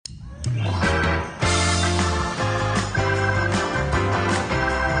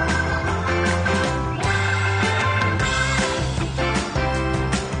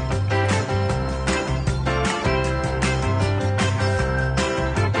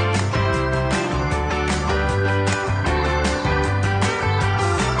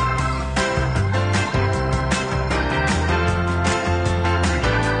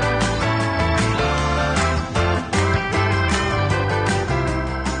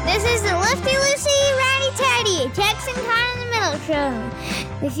This is the Lefty Lucy Ratty Tatty, a Texan Caught in the Middle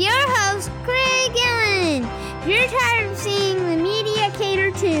show with your host, Craig Allen. If you're tired of seeing the media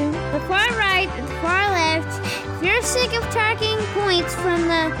cater to the far right and the far left, if you're sick of talking points from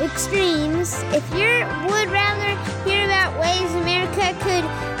the extremes, if you would rather hear about ways America could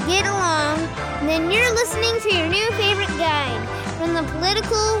get along, then you're listening to your new favorite guide from the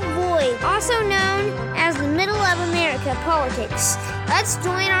political void, also known as the middle of America politics. Let's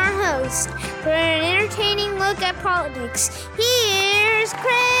join our host for an entertaining look at politics. Here's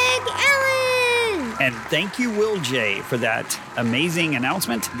Craig Allen. And thank you, Will J., for that amazing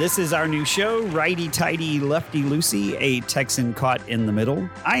announcement. This is our new show, Righty Tighty, Lefty Lucy, a Texan caught in the middle.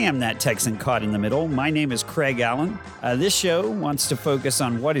 I am that Texan caught in the middle. My name is Craig Allen. This show wants to focus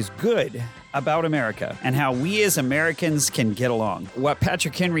on what is good about America and how we as Americans can get along. What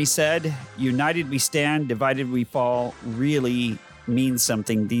Patrick Henry said, united we stand, divided we fall, really means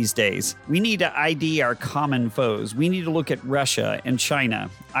something these days. We need to ID our common foes. We need to look at Russia and China,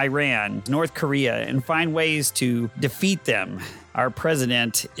 Iran, North Korea, and find ways to defeat them. Our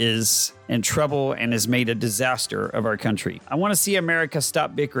president is in trouble and has made a disaster of our country. I want to see America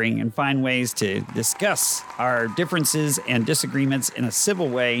stop bickering and find ways to discuss our differences and disagreements in a civil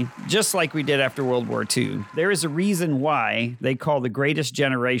way, just like we did after World War II. There is a reason why they call the greatest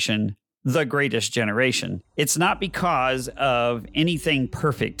generation the greatest generation. It's not because of anything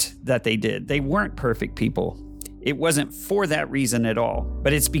perfect that they did. They weren't perfect people. It wasn't for that reason at all,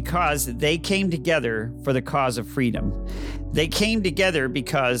 but it's because they came together for the cause of freedom. They came together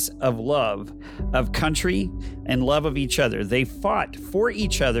because of love of country and love of each other. They fought for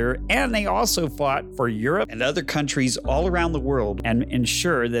each other, and they also fought for Europe and other countries all around the world and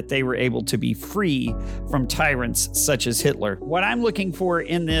ensure that they were able to be free from tyrants such as Hitler. What I'm looking for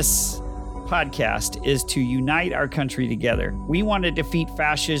in this podcast is to unite our country together. We want to defeat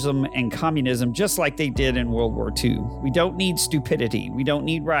fascism and communism just like they did in World War II. We don't need stupidity. We don't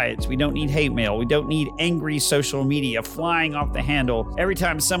need riots. We don't need hate mail. We don't need angry social media flying off the handle every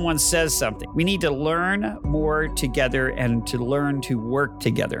time someone says something. We need to learn more together and to learn to work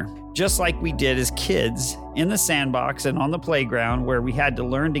together, just like we did as kids in the sandbox and on the playground where we had to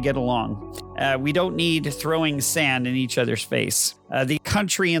learn to get along. We don't need throwing sand in each other's face. The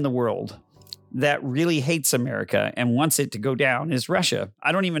country in the world that really hates America and wants it to go down is Russia.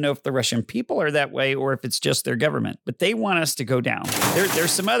 I don't even know if the Russian people are that way or if it's just their government, but they want us to go down.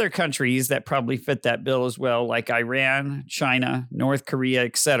 There's some other countries that probably fit that bill as well, like Iran, China, North Korea,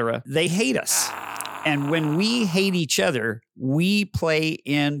 etc. They hate us. And when we hate each other, we play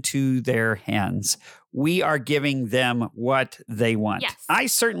into their hands. We are giving them what they want. Yes. I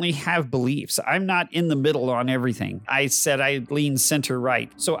certainly have beliefs. I'm not in the middle on everything. I said I lean center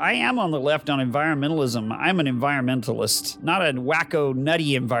right. So I am on the left on environmentalism. I'm an environmentalist, not a wacko,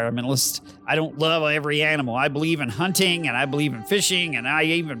 nutty environmentalist. I don't love every animal. I believe in hunting and I believe in fishing and I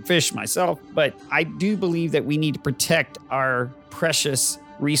even fish myself. But I do believe that we need to protect our precious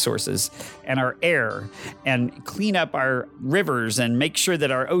resources and our air and clean up our rivers and make sure that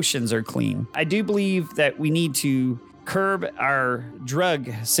our oceans are clean. I do believe that we need to curb our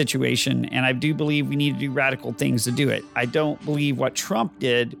drug situation, and I do believe we need to do radical things to do it. I don't believe what Trump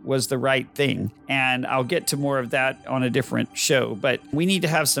did was the right thing, and I'll get to more of that on a different show, but we need to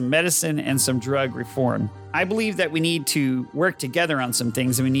have some medicine and some drug reform. I believe that we need to work together on some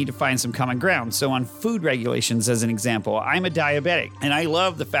things and we need to find some common ground. So on food regulations, as an example, I'm a diabetic, and I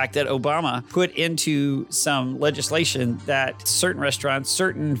love the fact that Obama put into some legislation that certain restaurants,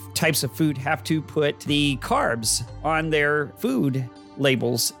 certain types of food have to put the carbs on their food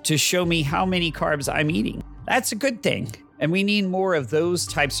labels to show me how many carbs I'm eating. That's a good thing. And we need more of those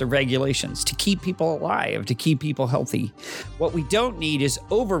types of regulations to keep people alive, to keep people healthy. What we don't need is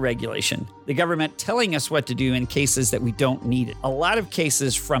over-regulation, the government telling us what to do in cases that we don't need it. A lot of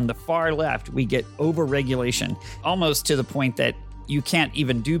cases from the far left, we get over-regulation, almost to the point that you can't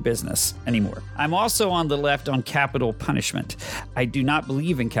even do business anymore. I'm also on the left on capital punishment. I do not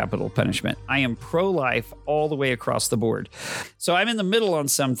believe in capital punishment. I am pro-life all the way across the board. So I'm in the middle on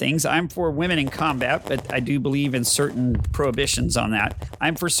some things. I'm for women in combat, but I do believe in certain prohibitions on that.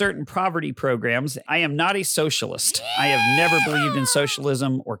 I'm for certain poverty programs. I am not a socialist. I have never believed in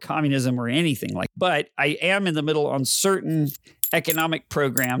socialism or communism or anything like that. But I am in the middle on certain economic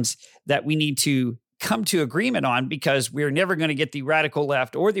programs that we need to come to agreement on, because we're never going to get the radical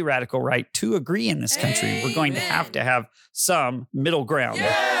left or the radical right to agree in this country. Amen. We're going to have some middle ground.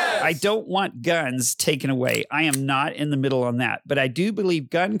 Yes! I don't want guns taken away. I am not in the middle on that, but I do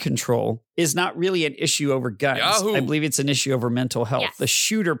believe gun control is not really an issue over guns. Yahoo! I believe it's an issue over mental health. Yes. The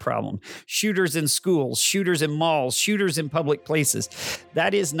shooter problem, shooters in schools, shooters in malls, shooters in public places.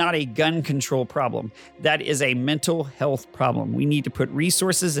 That is not a gun control problem. That is a mental health problem. We need to put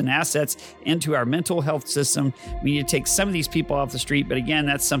resources and assets into our mental health system. We need to take some of these people off the street. But again,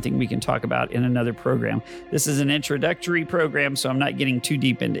 that's something we can talk about in another program. This is an introductory program, so I'm not getting too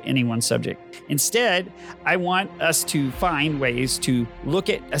deep into any one subject. Instead, I want us to find ways to look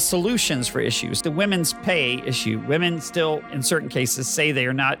at solutions for issues. The women's pay issue. Women still, in certain cases, say they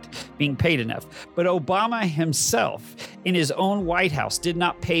are not being paid enough. But Obama himself, in his own White House, did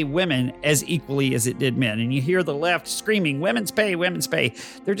not pay women as equally as it did men. And you hear the left screaming, women's pay, women's pay.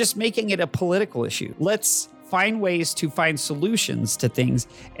 They're just making it a political issue. Let's find ways to find solutions to things.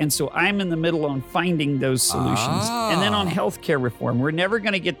 And so I'm in the middle on finding those solutions. And then on healthcare reform, we're never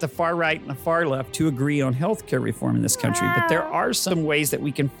going to get the far right and the far left to agree on healthcare reform in this country. But there are some ways that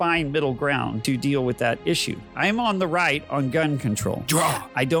we can find middle ground to deal with that issue. I'm on the right on gun control.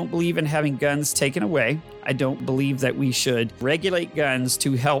 I don't believe in having guns taken away. I don't believe that we should regulate guns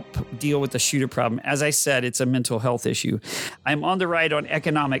to help deal with the shooter problem. As I said, it's a mental health issue. I'm on the right on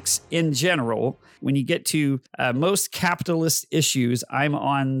economics in general. When you get to most capitalist issues, I'm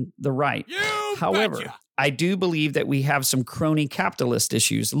on the right. However, I do believe that we have some crony capitalist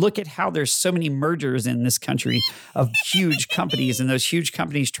issues. Look at how there's so many mergers in this country of huge companies, and those huge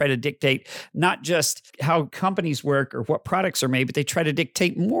companies try to dictate not just how companies work or what products are made, but they try to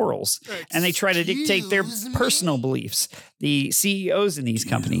dictate morals, and they try to dictate their personal beliefs, the CEOs in these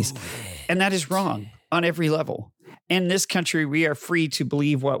companies. And that is wrong on every level. In this country, we are free to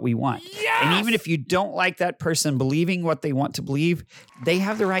believe what we want. Yes! And even if you don't like that person believing what they want to believe, they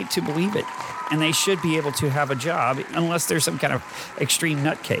have the right to believe it. And they should be able to have a job unless there's some kind of extreme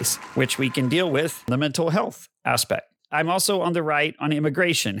nutcase, which we can deal with the mental health aspect. I'm also on the right on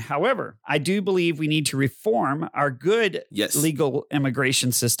immigration. However, I do believe we need to reform our good legal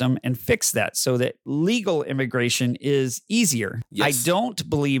immigration system and fix that so that legal immigration is easier. I don't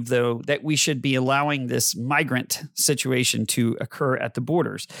believe, though, that we should be allowing this migrant situation to occur at the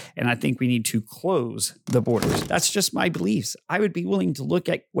borders. And I think we need to close the borders. That's just my beliefs. I would be willing to look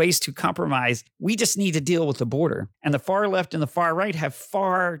at ways to compromise. We just need to deal with the border. And the far left and the far right have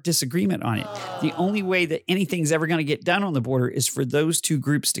far disagreement on it. The only way that anything's ever going to get done on the border is for those two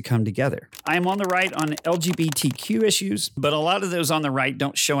groups to come together. I'm on the right on LGBTQ issues, but a lot of those on the right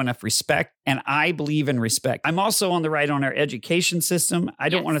don't show enough respect, and I believe in respect. I'm also on the right on our education system. I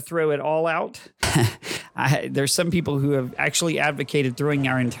don't want to throw it all out. There's some people who have actually advocated throwing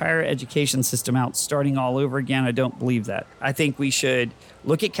our entire education system out, starting all over again. I don't believe that. I think we should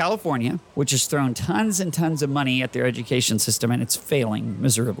look at California, which has thrown tons and tons of money at their education system, and it's failing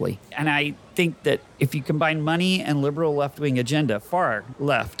miserably. And I think that if you combine money and liberal left-wing agenda, far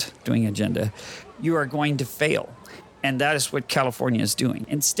left-wing agenda, you are going to fail. And that is what California is doing.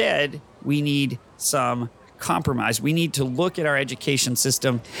 Instead, we need some compromise. We need to look at our education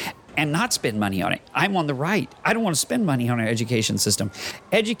system and not spend money on it. I'm on the right. I don't want to spend money on our education system.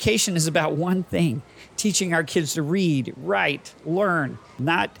 Education is about one thing: teaching our kids to read, write, learn,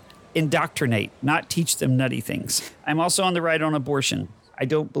 not indoctrinate, not teach them nutty things. I'm also on the right on abortion. I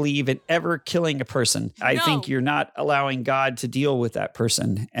don't believe in ever killing a person. I think you're not allowing God to deal with that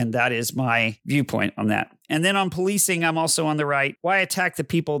person. And that is my viewpoint on that. And then on policing, I'm also on the right. Why attack the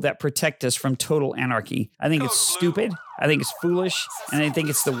people that protect us from total anarchy? I think it's stupid. I think it's foolish. And I think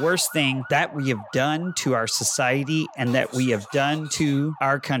it's the worst thing that we have done to our society and that we have done to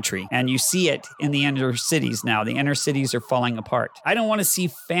our country. And you see it in the inner cities now. The inner cities are falling apart. I don't want to see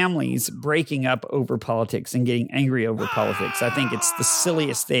families breaking up over politics and getting angry over politics. I think it's the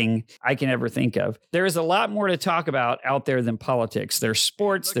silliest thing I can ever think of. There is a lot more to talk about out there than politics. There's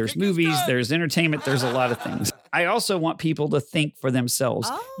sports, there's movies, there's entertainment, there's a lot of things. I also want people to think for themselves.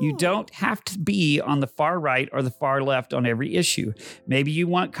 You don't have to be on the far right or the far left on every issue. Maybe you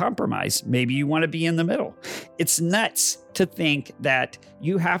want compromise. Maybe you want to be in the middle. It's nuts to think that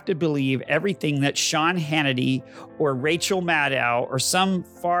you have to believe everything that Sean Hannity or Rachel Maddow or some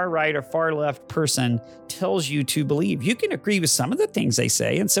far right or far left person tells you to believe. You can agree with some of the things they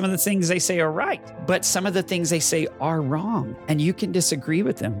say, and some of the things they say are right, but some of the things they say are wrong, and you can disagree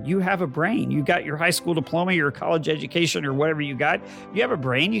with them. You have a brain. You got your high school diploma, your college education, or whatever you got. You have a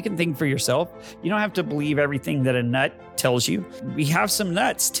brain. You can think for yourself. You don't have to believe everything that a nut tells you. We have some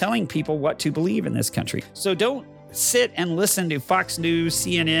nuts telling people what to believe in this country. So don't sit and listen to Fox News,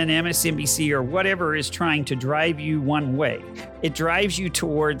 CNN, MSNBC, or whatever is trying to drive you one way. It drives you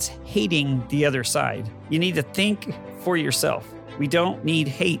towards hating the other side. You need to think for yourself. We don't need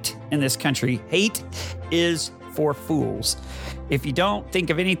hate in this country. Hate is for fools. If you don't think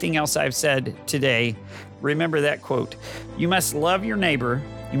of anything else I've said today, remember that quote. You must love your neighbor.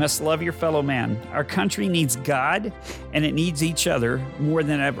 You must love your fellow man. Our country needs God, and it needs each other more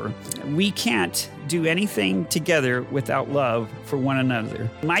than ever. We can't do anything together without love for one another.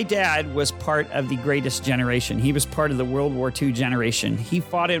 My dad was part of the greatest generation. He was part of the World War II generation. He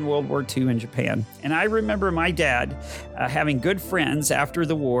fought in World War II in Japan. And I remember my dad having good friends after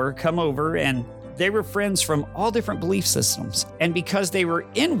the war come over, and they were friends from all different belief systems. And because they were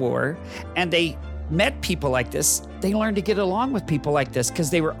in war and they met people like this, they learned to get along with people like this because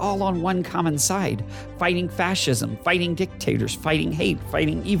they were all on one common side, fighting fascism, fighting dictators, fighting hate,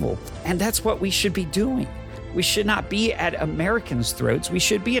 fighting evil. And that's what we should be doing. We should not be at Americans' throats. We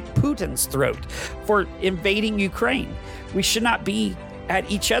should be at Putin's throat for invading Ukraine. We should not be at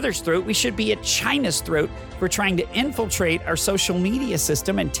each other's throat. We should be at China's throat for trying to infiltrate our social media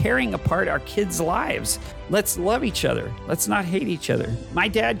system and tearing apart our kids' lives. Let's love each other. Let's not hate each other. My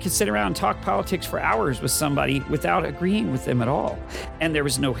dad could sit around and talk politics for hours with somebody without agreeing with them at all. And there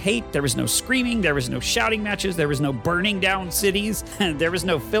was no hate. There was no screaming. There was no shouting matches. There was no burning down cities. There was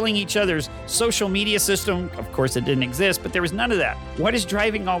no filling each other's social media system. Of course, it didn't exist, but there was none of that. What is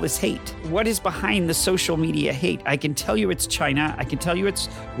driving all this hate? What is behind the social media hate? I can tell you it's China. I can tell you it's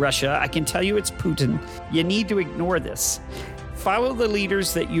Russia. I can tell you it's Putin. You need to ignore this. Follow the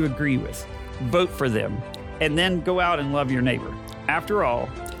leaders that you agree with. Vote for them. And then go out and love your neighbor. After all,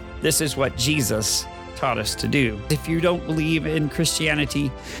 this is what Jesus taught us to do. If you don't believe in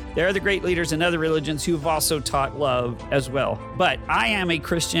Christianity, there are the great leaders in other religions who have also taught love as well. But I am a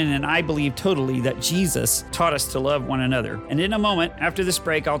Christian, and I believe totally that Jesus taught us to love one another. And in a moment, after this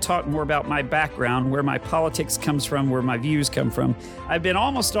break, I'll talk more about my background, where my politics comes from, where my views come from. I've been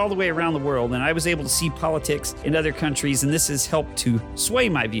almost all the way around the world, and I was able to see politics in other countries, and this has helped to sway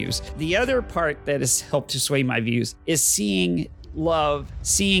my views. The other part that has helped to sway my views is seeing love,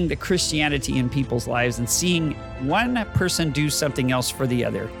 seeing the Christianity in people's lives, and seeing one person do something else for the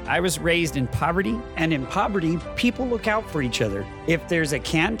other. I was raised in poverty, and in poverty, people look out for each other. If there's a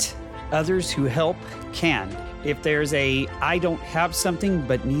can't, others who help can. If there's a I don't have something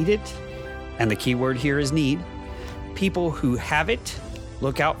but need it, and the key word here is need, people who have it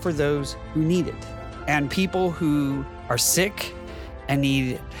look out for those who need it. And people who are sick and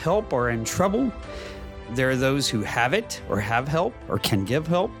need help or in trouble, there are those who have it or have help or can give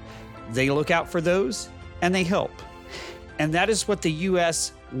help. They look out for those and they help. And that is what the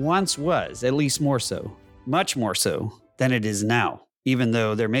U.S. once was, at least more so, much more so than it is now, even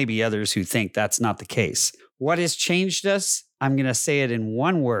though there may be others who think that's not the case. What has changed us? I'm going to say it in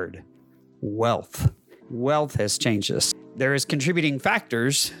one word: wealth. Wealth has changed us. There is contributing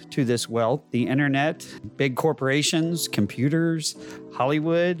factors to this wealth: the internet, big corporations, computers,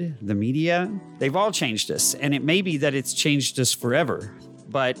 Hollywood, the media. They've all changed us, and it may be that it's changed us forever,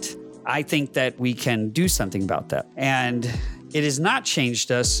 but I think that we can do something about that. And it has not changed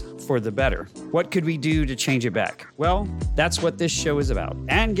us for the better. What could we do to change it back? Well, that's what this show is about.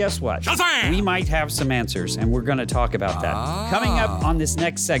 And guess what? Shazam! We might have some answers, and we're going to talk about that. Coming up on this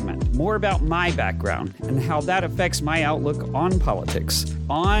next segment, more about my background and how that affects my outlook on politics,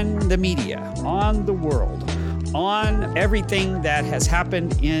 on the media, on the world, on everything that has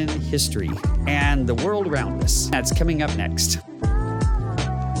happened in history and the world around us. That's coming up next.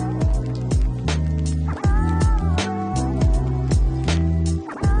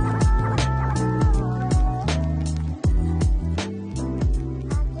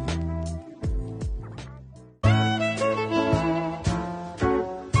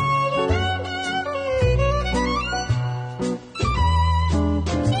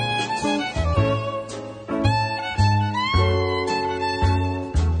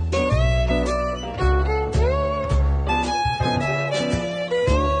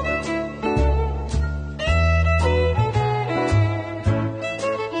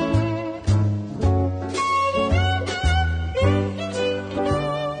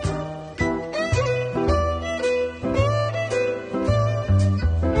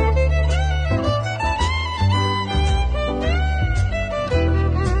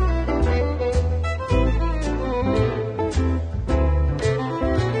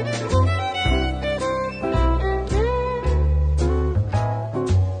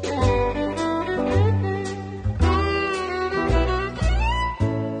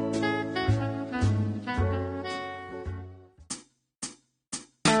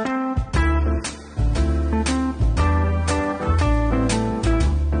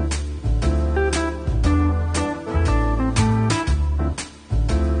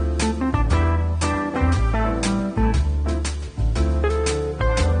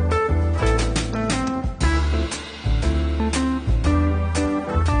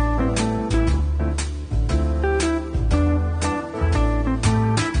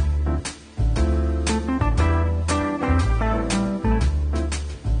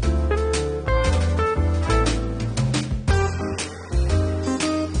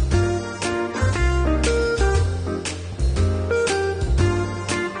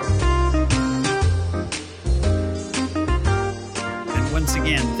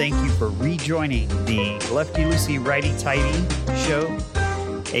 and thank you for rejoining the Lefty Lucy Righty Tighty show,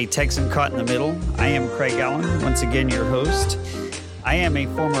 a Texan caught in the middle. I am Craig Allen, once again your host. I am a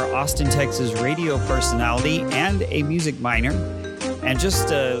former Austin, Texas radio personality and a music minor. And just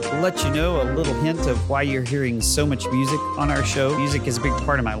to let you know a little hint of why you're hearing so much music on our show. Music is a big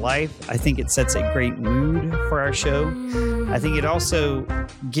part of my life. I think it sets a great mood for our show. I think it also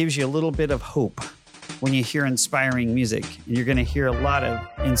gives you a little bit of hope when you hear inspiring music. And you're going to hear a lot of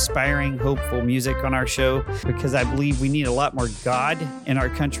inspiring, hopeful music on our show because I believe we need a lot more God in our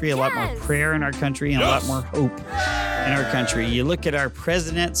country, a lot more prayer in our country, and a lot more hope in our country. You look at our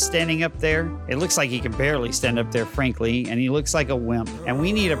president standing up there, it looks like he can barely stand up there, frankly, and he looks like a wimp. And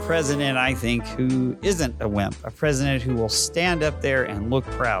we need a president, I think, who isn't a wimp, a president who will stand up there and look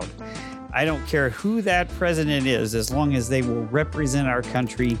proud. I don't care who that president is, as long as they will represent our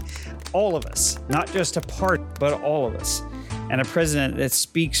country, all of us, not just a part, but all of us. And a president that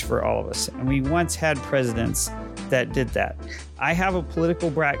speaks for all of us. And we once had presidents that did that. I have a political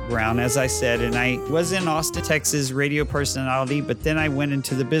background, as I said, and I was in Austin, Texas radio personality, but then I went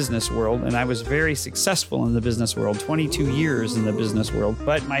into the business world and I was very successful in the business world, 22 years in the business world.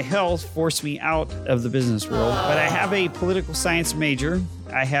 But my health forced me out of the business world. But I have a political science major.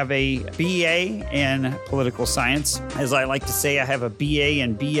 I have a BA in political science. As I like to say, I have a BA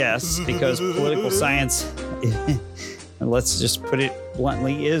and BS because political science, let's just put it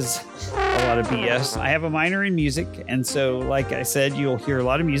bluntly, is a lot of BS. I have a minor in music, and so like I said, you'll hear a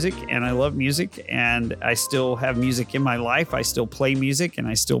lot of music, and I love music, and I still have music in my life. I still play music, and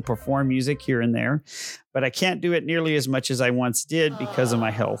I still perform music here and there, but I can't do it nearly as much as I once did because of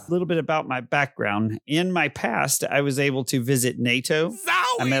my health. A little bit about my background. In my past, I was able to visit NATO.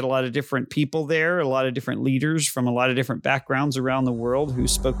 I met a lot of different people there, a lot of different leaders from a lot of different backgrounds around the world who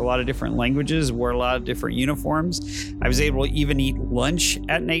spoke a lot of different languages, wore a lot of different uniforms. I was able to even eat lunch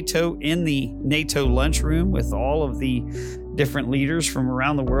at NATO in the NATO lunchroom with all of the different leaders from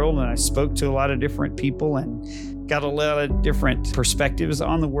around the world. And I spoke to a lot of different people and got a lot of different perspectives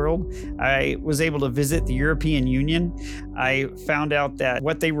on the world. I was able to visit the European Union. I found out that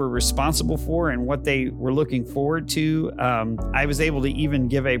what they were responsible for and what they were looking forward to. I was able to even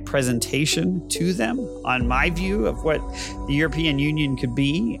give a presentation to them on my view of what the European Union could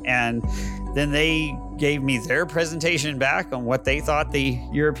be. And then they gave me their presentation back on what they thought the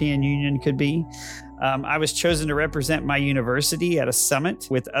European Union could be. I was chosen to represent my university at a summit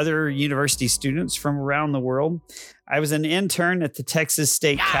with other university students from around the world. I was an intern at the Texas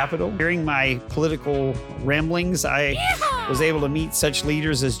state capitol. During my political ramblings, I was able to meet such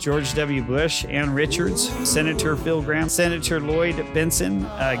leaders as George W. Bush, Ann Richards, Senator Phil Gramm, Senator Lloyd Benson,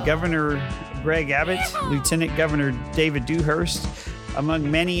 Governor Greg Abbott, Lieutenant Governor David Dewhurst,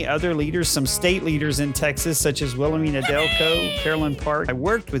 among many other leaders, some state leaders in Texas, such as Wilhelmina Delco, Carolyn Park. I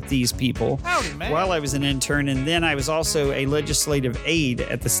worked with these people while I was an intern, and then I was also a legislative aide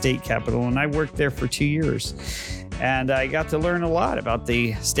at the state capitol, and I worked there for 2 years. And I got to learn a lot about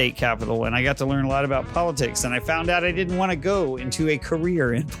the state capitol, and I got to learn a lot about politics, and I found out I didn't want to go into a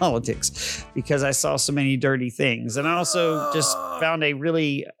career in politics because I saw so many dirty things. And I also just found a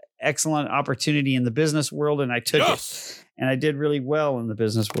really excellent opportunity in the business world, and I took it. And I did really well in the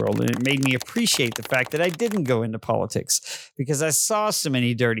business world. And it made me appreciate the fact that I didn't go into politics because I saw so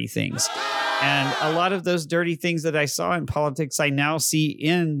many dirty things. And a lot of those dirty things that I saw in politics, I now see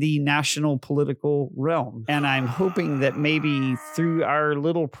in the national political realm. And I'm hoping that maybe through our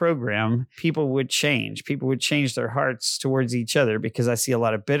little program, people would change. People would change their hearts towards each other because I see a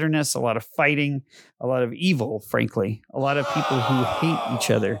lot of bitterness, a lot of fighting, a lot of evil, frankly, a lot of people who hate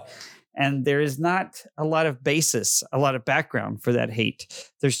each other. And there is not a lot of basis, a lot of background for that hate.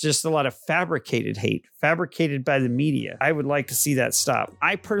 There's just a lot of fabricated hate, fabricated by the media. I would like to see that stop.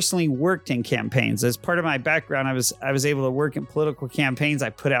 I personally worked in campaigns. As part of my background, I was able to work in political campaigns.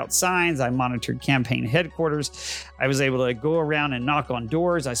 I put out signs. I monitored campaign headquarters. I was able to go around and knock on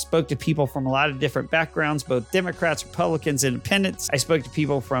doors. I spoke to people from a lot of different backgrounds, both Democrats, Republicans, Independents. I spoke to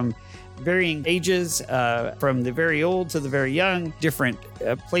people from varying ages, from the very old to the very young, different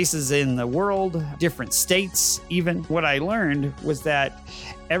places in the world, different states even. What I learned was that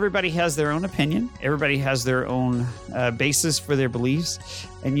everybody has their own opinion. Everybody has their own basis for their beliefs.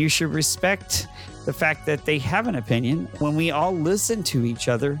 And you should respect the fact that they have an opinion. When we all listen to each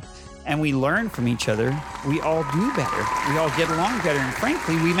other and we learn from each other, we all do better. We all get along better. And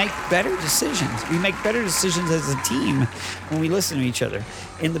frankly, we make better decisions. We make better decisions as a team when we listen to each other.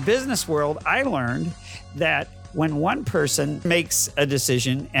 In the business world, I learned that when one person makes a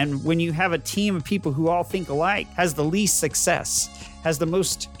decision and when you have a team of people who all think alike, has the least success, has the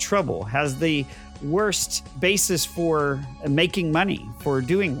most trouble, has the worst basis for making money, for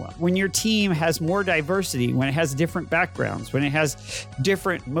doing well. When your team has more diversity, when it has different backgrounds, when it has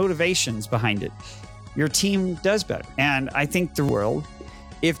different motivations behind it, your team does better. And I think the world,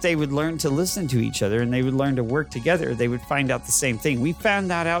 if they would learn to listen to each other and they would learn to work together, they would find out the same thing. We found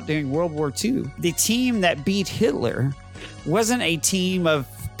that out during World War II. The team that beat Hitler wasn't a team of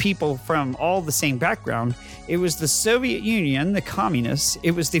people from all the same background. It was the Soviet Union, the communists.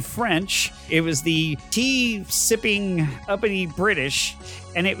 It was the French. It was the tea-sipping, uppity British.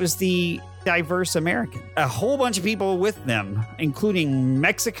 And it was the diverse American. A whole bunch of people with them, including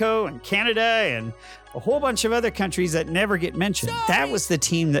Mexico and Canada and a whole bunch of other countries that never get mentioned. That was the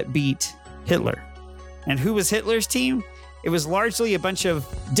team that beat Hitler. And who was Hitler's team? It was largely a bunch of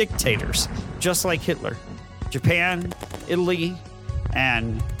dictators, just like Hitler. Japan, Italy,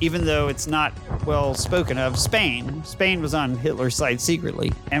 and even though it's not well spoken of, Spain was on Hitler's side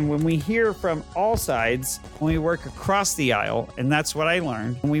secretly. And when we hear from all sides, when we work across the aisle, and that's what I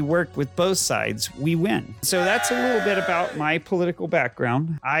learned, when we work with both sides, we win. So that's a little bit about my political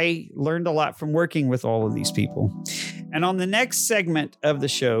background. I learned a lot from working with all of these people. And on the next segment of the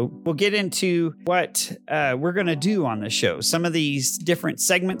show, we'll get into what we're going to do on the show. Some of these different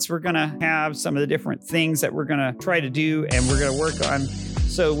segments we're going to have, some of the different things that we're going to try to do and we're going to work on.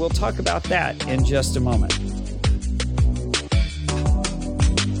 So we'll talk about that in just a moment.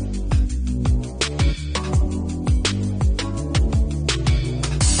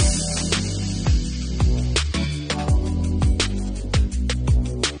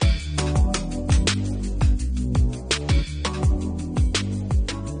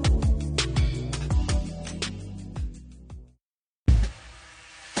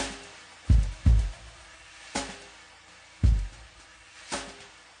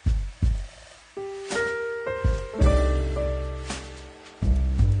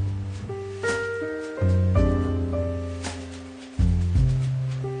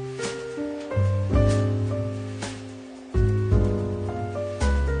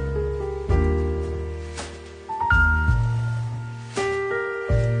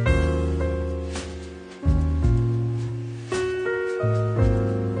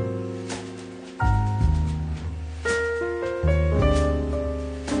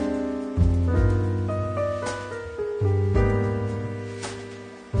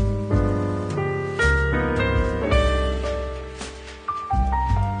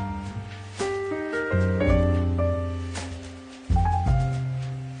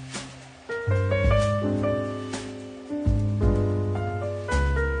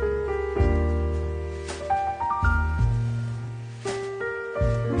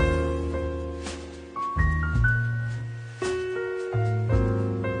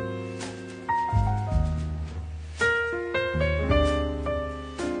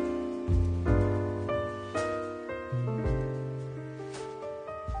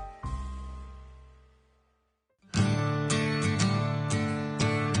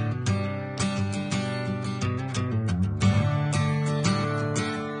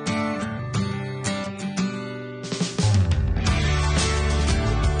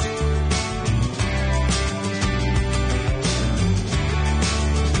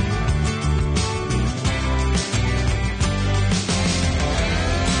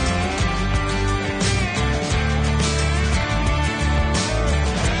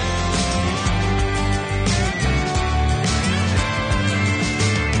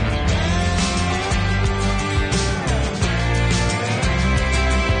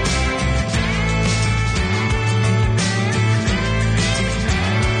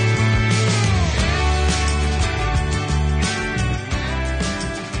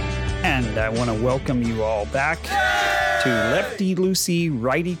 I want to welcome you all back to Lefty Loosey,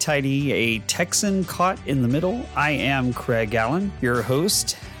 Righty Tighty, a Texan caught in the middle. I am Craig Allen, your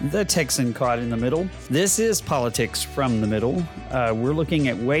host, the Texan caught in the middle. This is Politics from the Middle. We're looking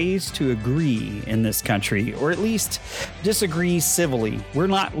at ways to agree in this country, or at least disagree civilly. We're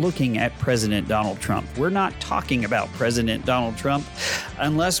not looking at President Donald Trump. We're not talking about President Donald Trump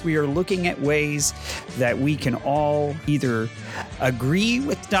unless we are looking at ways that we can all either agree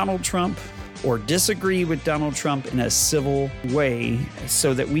with Donald Trump or disagree with Donald Trump in a civil way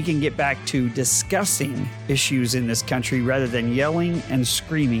so that we can get back to discussing issues in this country rather than yelling and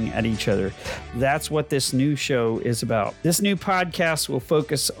screaming at each other. That's what this new show is about. This new podcast will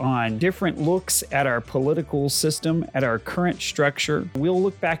focus on different looks at our political system, at our current structure. We'll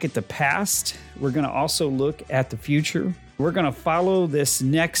look back at the past. We're going to also look at the future. We're going to follow this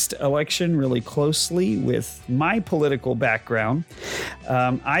next election really closely with my political background.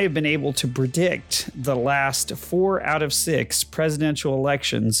 I have been able to predict the last 4 out of 6 presidential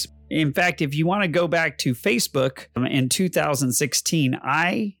elections In fact, if you want to go back to Facebook in 2016,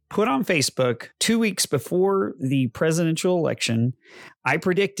 I put on Facebook 2 weeks before the presidential election, I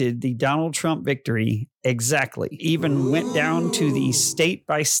predicted the Donald Trump victory exactly. Even went down to the state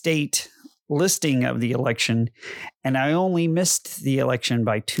by state listing of the election, and I only missed the election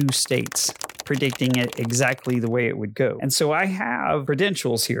by 2 states, predicting it exactly the way it would go. And so I have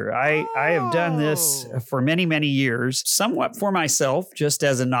credentials here. I have done this for many, many years, somewhat for myself, just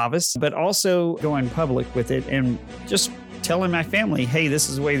as a novice, but also going public with it and just telling my family, hey, this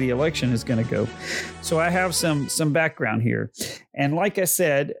is the way the election is going to go. So I have some background here. And like I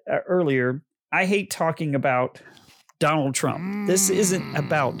said earlier, I hate talking about Donald Trump. This isn't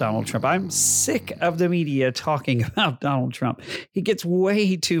about Donald Trump. I'm sick of the media talking about Donald Trump. He gets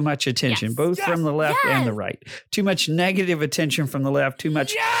way too much attention, both from the left and the right. Too much negative attention from the left, too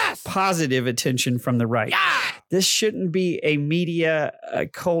much positive attention from the right. This shouldn't be a media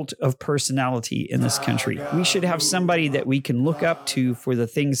cult of personality in this country. We should have somebody that we can look up to for the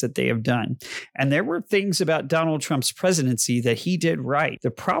things that they have done. And there were things about Donald Trump's presidency that he did right.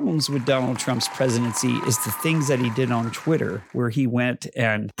 The problems with Donald Trump's presidency is the things that he did on Twitter, where he went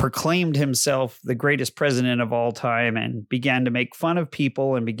and proclaimed himself the greatest president of all time and began to make fun of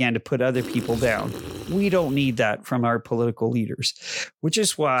people and began to put other people down. We don't need that from our political leaders, which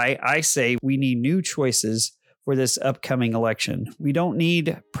is why I say we need new choices for this upcoming election. We don't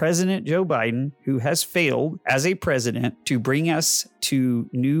need President Joe Biden, who has failed as a president, to bring us to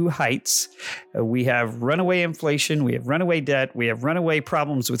new heights. We have runaway inflation. We have runaway debt. We have runaway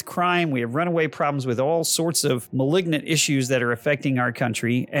problems with crime. We have runaway problems with all sorts of malignant issues that are affecting our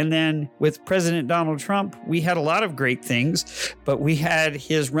country. And then with President Donald Trump, we had a lot of great things, but we had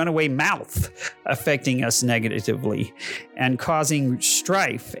his runaway mouth affecting us negatively and causing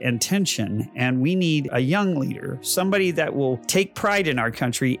strife and tension. And we need a young leader, somebody that will take pride in our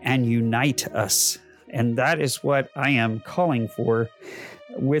country and unite us. And that is what I am calling for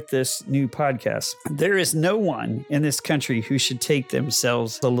with this new podcast. There is no one in this country who should take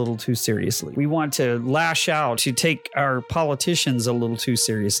themselves a little too seriously. We want to lash out, to take our politicians a little too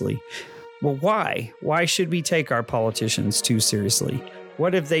seriously. Well, why? Why should we take our politicians too seriously?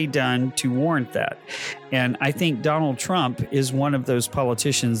 What have they done to warrant that? And I think Donald Trump is one of those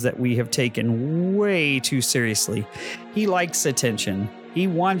politicians that we have taken way too seriously. He likes attention. He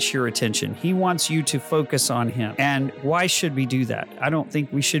wants your attention. He wants you to focus on him. And why should we do that? I don't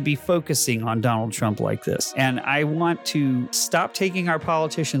think we should be focusing on Donald Trump like this. And I want to stop taking our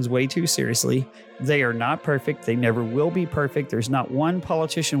politicians way too seriously. They are not perfect. They never will be perfect. There's not one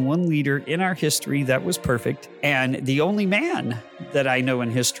politician, one leader in our history that was perfect. And the only man that I know in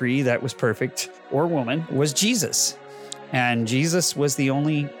history that was perfect, or woman, was Jesus. And Jesus was the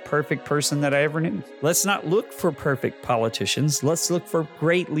only perfect person that I ever knew. Let's not look for perfect politicians. Let's look for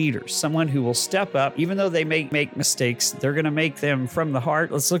great leaders, someone who will step up. Even though they may make mistakes, they're going to make them from the heart.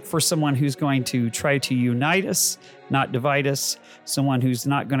 Let's look for someone who's going to try to unite us, not divide us, someone who's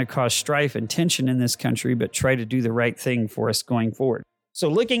not going to cause strife and tension in this country, but try to do the right thing for us going forward. So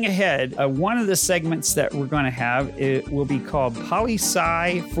looking ahead, one of the segments that we're going to have, it will be called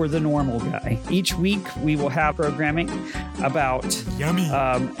Poli-Sci for the Normal Guy. Each week, we will have programming about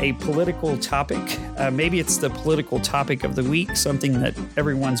a political topic. Maybe it's the political topic of the week, something that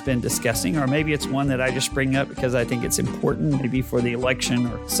everyone's been discussing, or maybe it's one that I just bring up because I think it's important, maybe for the election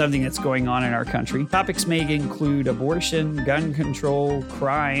or something that's going on in our country. Topics may include abortion, gun control,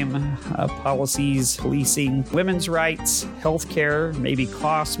 crime, policies, policing, women's rights, healthcare, maybe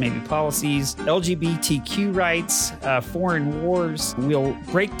costs, maybe policies, LGBTQ rights, foreign wars. We'll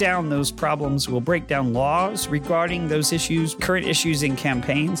break down those problems. We'll break down laws regarding those issues, current issues in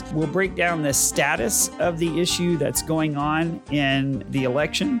campaigns. We'll break down the status of the issue that's going on in the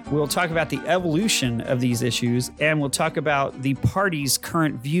election. We'll talk about the evolution of these issues, and we'll talk about the party's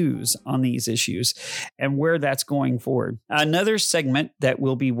current views on these issues and where that's going forward. Another segment that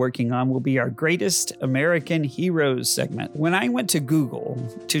we'll be working on will be our Greatest American Heroes segment. When I went to Google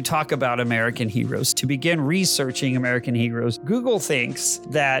to talk about American heroes, to begin researching American heroes, Google thinks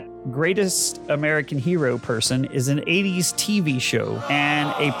that Greatest American Hero person is an 80s TV show and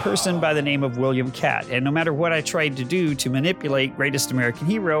a person by the name of William Catt. And no matter what I tried to do to manipulate Greatest American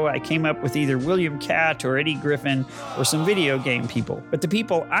Hero, I came up with either William Catt or Eddie Griffin or some video game people. But the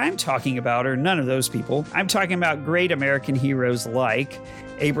people I'm talking about are none of those people. I'm talking about great American heroes like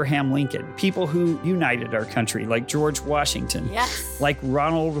Abraham Lincoln, people who united our country, like George Washington, like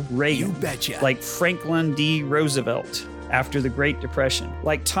Ronald Reagan, like Franklin D. Roosevelt after the Great Depression,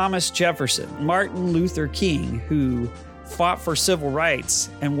 like Thomas Jefferson, Martin Luther King, who fought for civil rights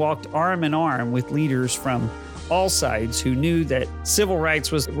and walked arm in arm with leaders from all sides who knew that civil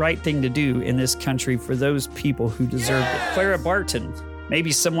rights was the right thing to do in this country for those people who deserved it. Clara Barton,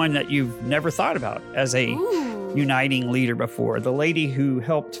 maybe someone that you've never thought about as a uniting leader before, the lady who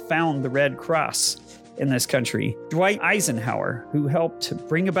helped found the Red Cross in this country. Dwight Eisenhower, who helped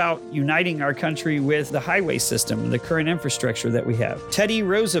bring about uniting our country with the highway system, the current infrastructure that we have. Teddy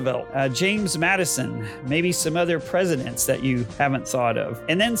Roosevelt, James Madison, maybe some other presidents that you haven't thought of.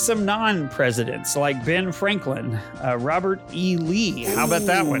 And then some non-presidents like Ben Franklin, Robert E. Lee. How about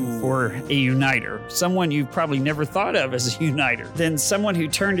that one for a uniter? Someone you've probably never thought of as a uniter. Then someone who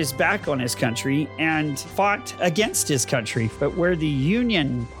turned his back on his country and fought against his country. But where the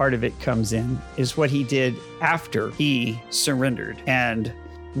Union part of it comes in is what he did after he surrendered and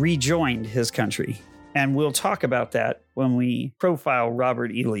rejoined his country. And we'll talk about that when we profile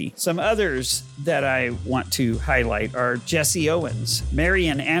Robert E. Lee. Some others that I want to highlight are Jesse Owens,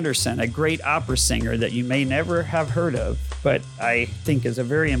 Marian Anderson, a great opera singer that you may never have heard of, but I think is a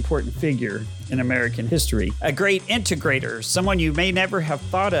very important figure in American history. A great integrator, someone you may never have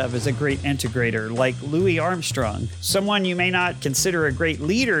thought of as a great integrator, like Louis Armstrong. Someone you may not consider a great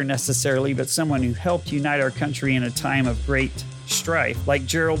leader necessarily, but someone who helped unite our country in a time of great strife, like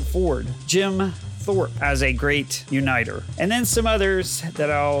Gerald Ford. Jim Thorpe as a great uniter. And then some others that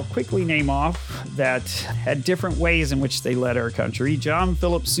I'll quickly name off that had different ways in which they led our country. John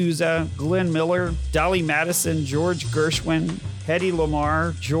Philip Sousa, Glenn Miller, Dolly Madison, George Gershwin, Hedy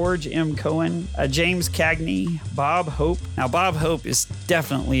Lamarr, George M. Cohen, James Cagney, Bob Hope. Now, Bob Hope is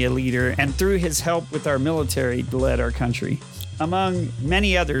definitely a leader, and through his help with our military, led our country, among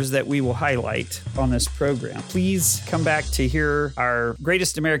many others that we will highlight on this program. Please come back to hear our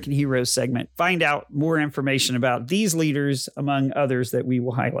Greatest American Heroes segment. Find out more information about these leaders, among others that we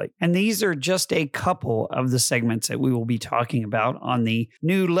will highlight. And these are just a couple of the segments that we will be talking about on the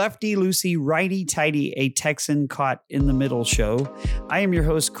new Lefty Loosey, Righty Tighty, a Texan Caught in the Middle show. I am your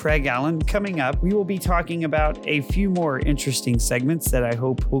host, Craig Allen. Coming up, we will be talking about a few more interesting segments that I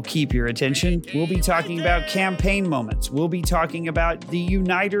hope will keep your attention. We'll be talking about campaign moments. We'll be talking about the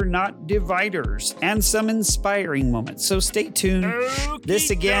uniter, not dividers, and some inspiring moments. So stay tuned. This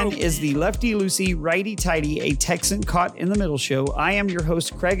again is the Lefty Loosey, Righty Tighty, a Texan Caught in the Middle show. I am your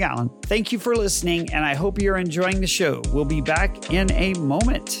host, Craig Allen. Thank you for listening, and I hope you're enjoying the show. We'll be back in a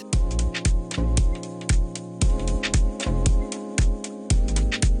moment.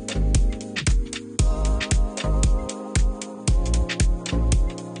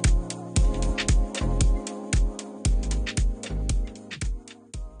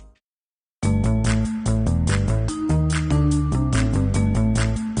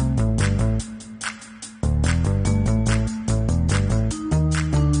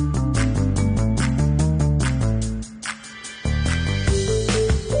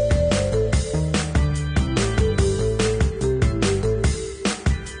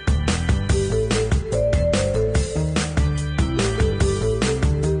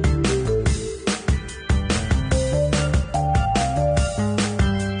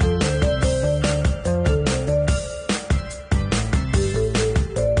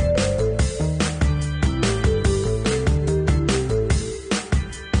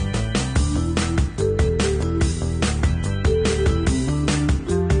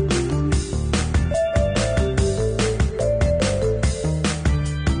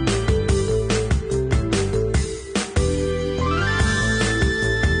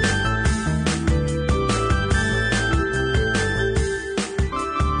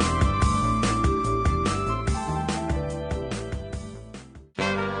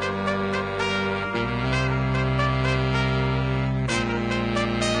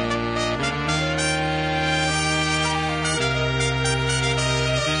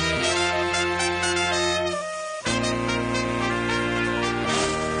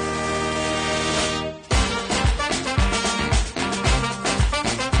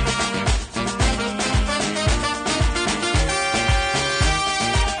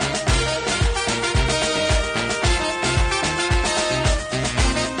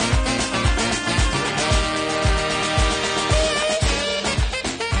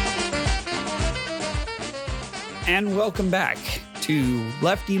 And welcome back to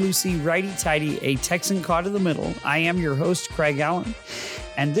Lefty Loosey, Righty Tighty, a Texan Caught in the Middle. I am your host, Craig Allen,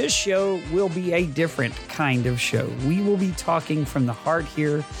 and this show will be a different kind of show. We will be talking from the heart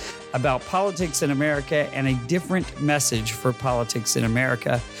here about politics in America and a different message for politics in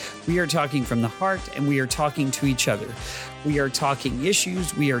America. We are talking from the heart, and we are talking to each other. We are talking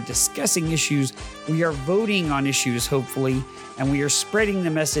issues, we are discussing issues, we are voting on issues, hopefully, and we are spreading the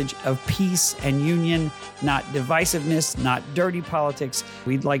message of peace and union, not divisiveness, not dirty politics.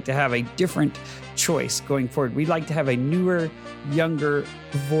 We'd like to have a different choice going forward. We'd like to have a newer, younger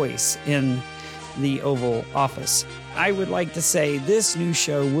voice in the Oval Office. I would like to say this new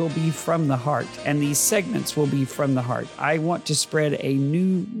show will be from the heart, and these segments will be from the heart. I want to spread a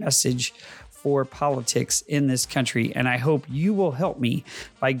new message for politics in this country, and I hope you will help me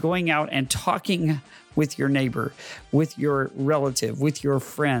by going out and talking with your neighbor, with your relative, with your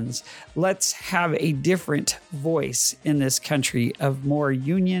friends. Let's have a different voice in this country of more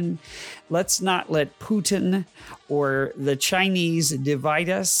union. Let's not let Putin or the Chinese divide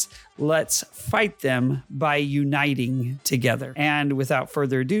us. Let's fight them by uniting together. And without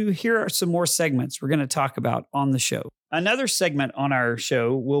further ado, here are some more segments we're going to talk about on the show. Another segment on our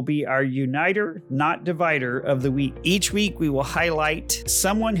show will be our Uniter, Not Divider of the Week. Each week, we will highlight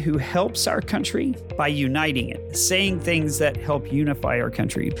someone who helps our country by uniting it, saying things that help unify our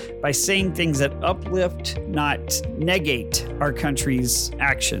country, by saying things that uplift, not negate our country's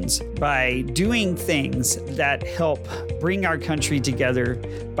actions, by doing things that help bring our country together,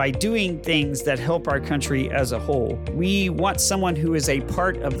 by doing things that help our country as a whole. We want someone who is a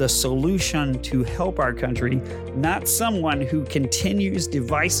part of the solution to help our country, not someone who continues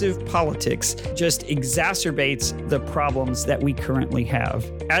divisive politics, just exacerbates the problems that we currently have.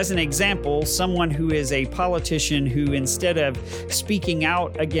 As an example, someone who is a politician who, instead of speaking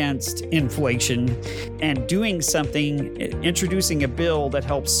out against inflation and doing something, introducing a bill that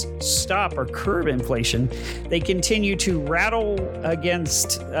helps stop or curb inflation, they continue to rattle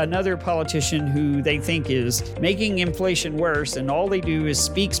against another politician who they think is making inflation worse, and all they do is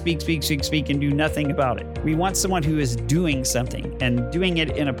speak, and do nothing about it. We want someone who is doing something and doing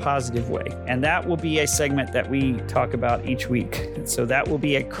it in a positive way. And that will be a segment that we talk about each week. So that will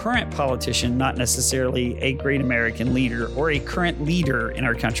be a current politician, not necessarily a great American leader or a current leader in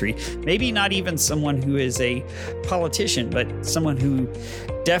our country. Maybe not even someone who is a politician, but someone who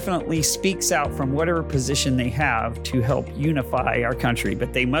definitely speaks out from whatever position they have to help unify our country.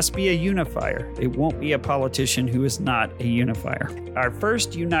 But they must be a unifier. It won't be a politician who is not a unifier. Our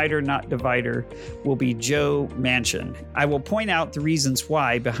first uniter, not divider, will be Joe Manchin. I will point out the reasons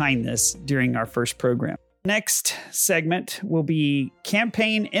why behind this during our first program. Next segment will be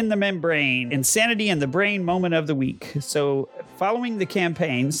Campaign in the Membrane, Insanity in the Brain Moment of the Week. So following the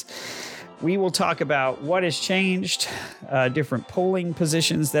campaigns, we will talk about what has changed, different polling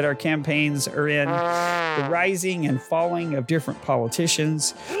positions that our campaigns are in, the rising and falling of different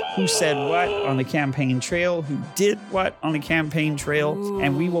politicians, who said what on the campaign trail, who did what on the campaign trail,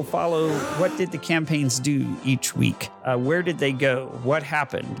 and we will follow what did the campaigns do each week. Where did they go? What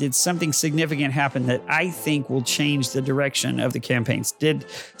happened? Did something significant happen that I think will change the direction of the campaigns? Did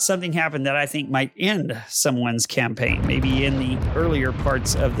something happen that I think might end someone's campaign, maybe in the earlier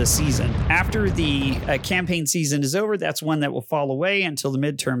parts of the season? After the campaign season is over, that's one that will fall away until the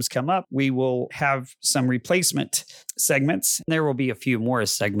midterms come up. We will have some replacement segments. There will be a few more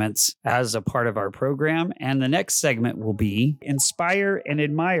segments as a part of our program. And the next segment will be Inspire and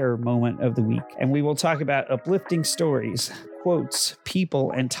Admire Moment of the Week. And we will talk about uplifting stories, quotes,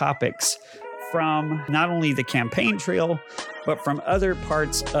 people, and topics from not only the campaign trail, but from other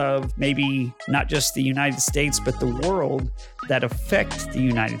parts of maybe not just the United States, but the world that affect the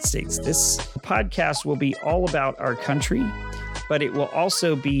United States. This podcast will be all about our country, but it will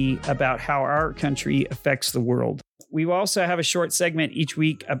also be about how our country affects the world. We will also have a short segment each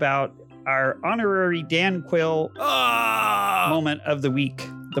week about our honorary Dan Quayle moment of the week.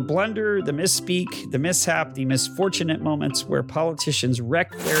 The blunder, the misspeak, the mishap, the misfortunate moments where politicians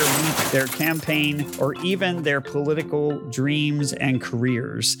wreck their week, their campaign, or even their political dreams and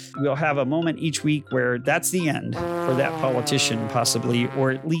careers. We'll have a moment each week where that's the end for that politician, possibly,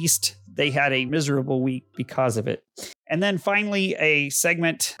 or at least they had a miserable week because of it. And then finally, a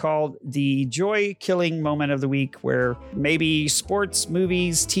segment called the joy-killing moment of the week, where maybe sports,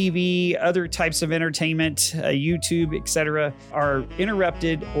 movies, TV, other types of entertainment, YouTube, etc., are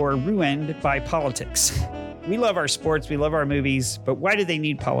interrupted or ruined by politics. We love our sports, we love our movies, but why do they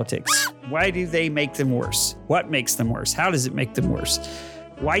need politics? Why do they make them worse? What makes them worse? How does it make them worse?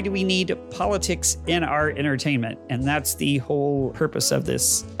 Why do we need politics in our entertainment? And that's the whole purpose of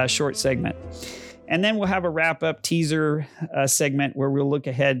this short segment. And then we'll have a wrap-up teaser segment where we'll look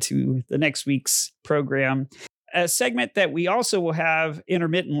ahead to the next week's program. A segment that we also will have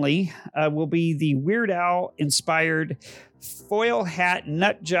intermittently will be the Weird Al-inspired foil hat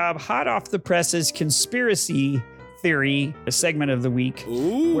nut job hot off the presses conspiracy Theory, a segment of the week,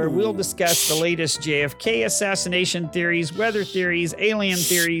 where we'll discuss the latest JFK assassination theories, weather theories, alien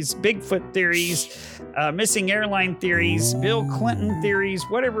theories, Bigfoot theories, missing airline theories, Bill Clinton theories,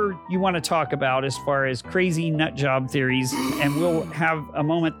 whatever you want to talk about as far as crazy nut job theories. And we'll have a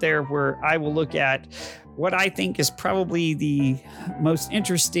moment there where I will look at what I think is probably the most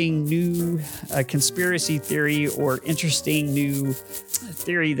interesting new conspiracy theory or interesting new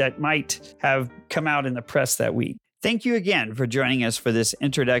theory that might have come out in the press that week. Thank you again for joining us for this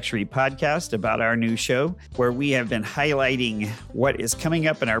introductory podcast about our new show, where we have been highlighting what is coming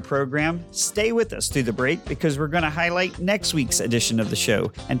up in our program. Stay with us through the break because we're going to highlight next week's edition of the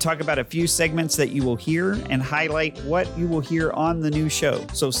show and talk about a few segments that you will hear and highlight what you will hear on the new show.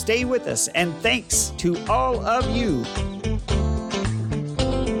 So stay with us, and thanks to all of you.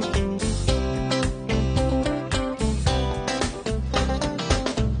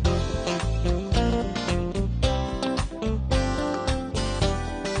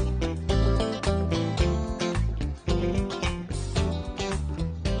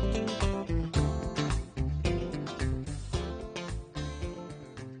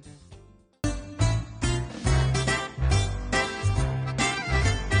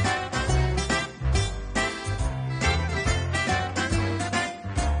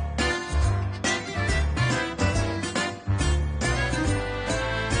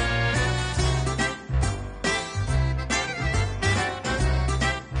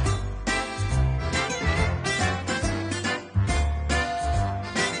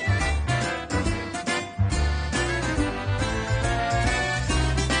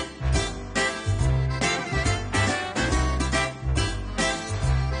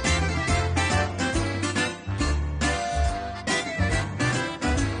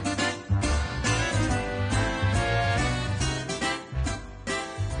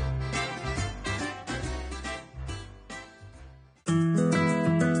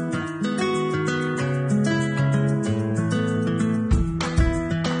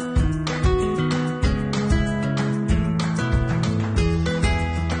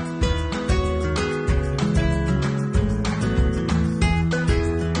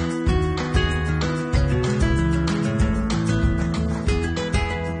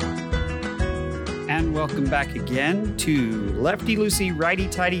 Welcome back again to Lefty Loosey, Righty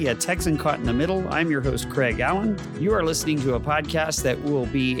Tighty, a Texan Caught in the Middle. I'm your host, Craig Allen. You are listening to a podcast that will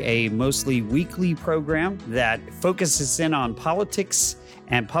be a mostly weekly program that focuses in on politics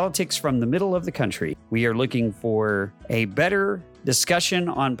and politics from the middle of the country. We are looking for a better discussion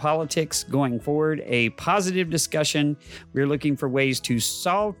on politics going forward, a positive discussion. We're looking for ways to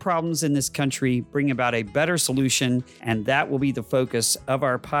solve problems in this country, bring about a better solution, and that will be the focus of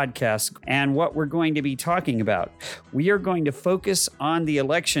our podcast and what we're going to be talking about. We are going to focus on the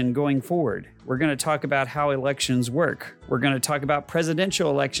election going forward. We're going to talk about how elections work. We're going to talk about presidential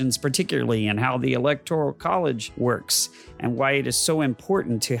elections particularly and how the Electoral College works and why it is so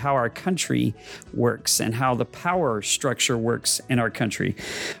important to how our country works and how the power structure works in our country.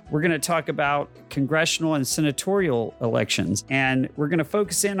 We're going to talk about congressional and senatorial elections, and we're going to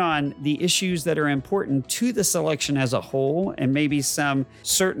focus in on the issues that are important to this election as a whole and maybe some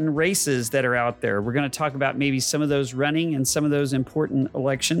certain races that are out there. We're going to talk about maybe some of those running and some of those important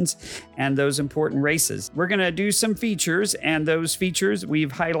elections and those important races. We're going to do some features, and those features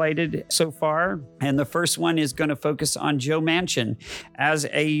we've highlighted so far. And the first one is going to focus on Joe Manchin as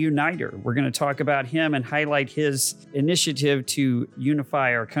a uniter. We're going to talk about him and highlight his initiative to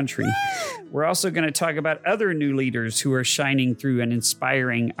unify our country. We're also going to talk about other new leaders who are shining through and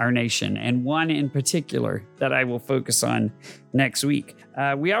inspiring our nation, and one in particular that I will focus on next week.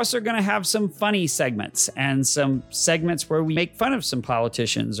 We also are going to have some funny segments and some segments where we make fun of some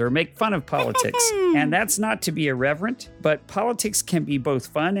politicians or make fun of politics. And that's not to be irreverent, but politics can be both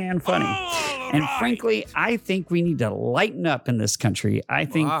fun and funny. And frankly, I think we need to lighten up in this country. I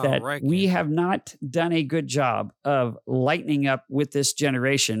think we have not done a good job of lightening up with this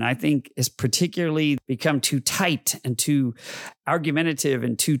generation. I think it's particularly become too tight and too argumentative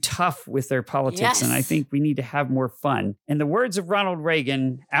and too tough with their politics. Yes. And I think we need to have more fun. In the words of Ronald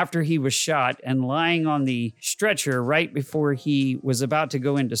Reagan, after he was shot and lying on the stretcher right before he was about to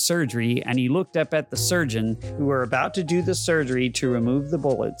go into surgery, and he looked up at the surgeon who were about to do the surgery to remove the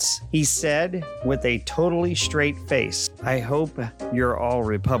bullets, he said with a totally straight face, "I hope you're all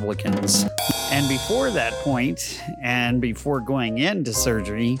Republicans." And before that point, and before going into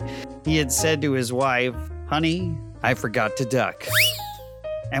surgery, he had said to his wife, "Honey, I forgot to duck."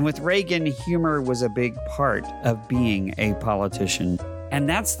 And with Reagan, humor was a big part of being a politician. And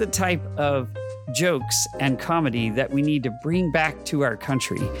that's the type of jokes and comedy that we need to bring back to our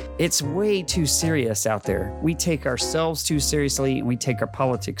country. It's way too serious out there. We take ourselves too seriously and we take our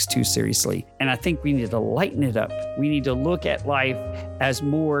politics too seriously. And I think we need to lighten it up. We need to look at life as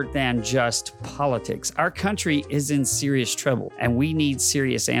more than just politics. Our country is in serious trouble and we need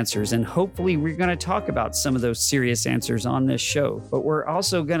serious answers. And hopefully we're going to talk about some of those serious answers on this show. But we're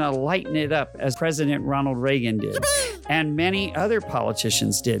also going to lighten it up as President Ronald Reagan did and many other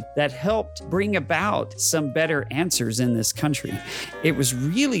politicians did that helped bring about some better answers in this country. It was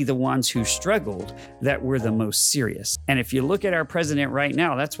really the ones who struggled that were the most serious. And if you look at our president right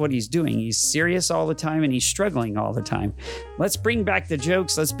now, that's what he's doing. He's serious all the time and he's struggling all the time. Let's bring back the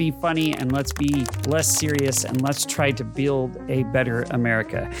jokes. Let's be funny and let's be less serious and let's try to build a better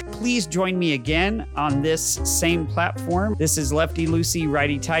America. Please join me again on this same platform. This is Lefty Loosey,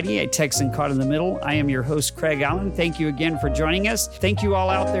 Righty Tighty, a Texan caught in the middle. I am your host, Craig Allen. Thank you again for joining us. Thank you all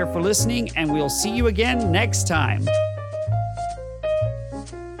out there for listening, and we'll see you again next time.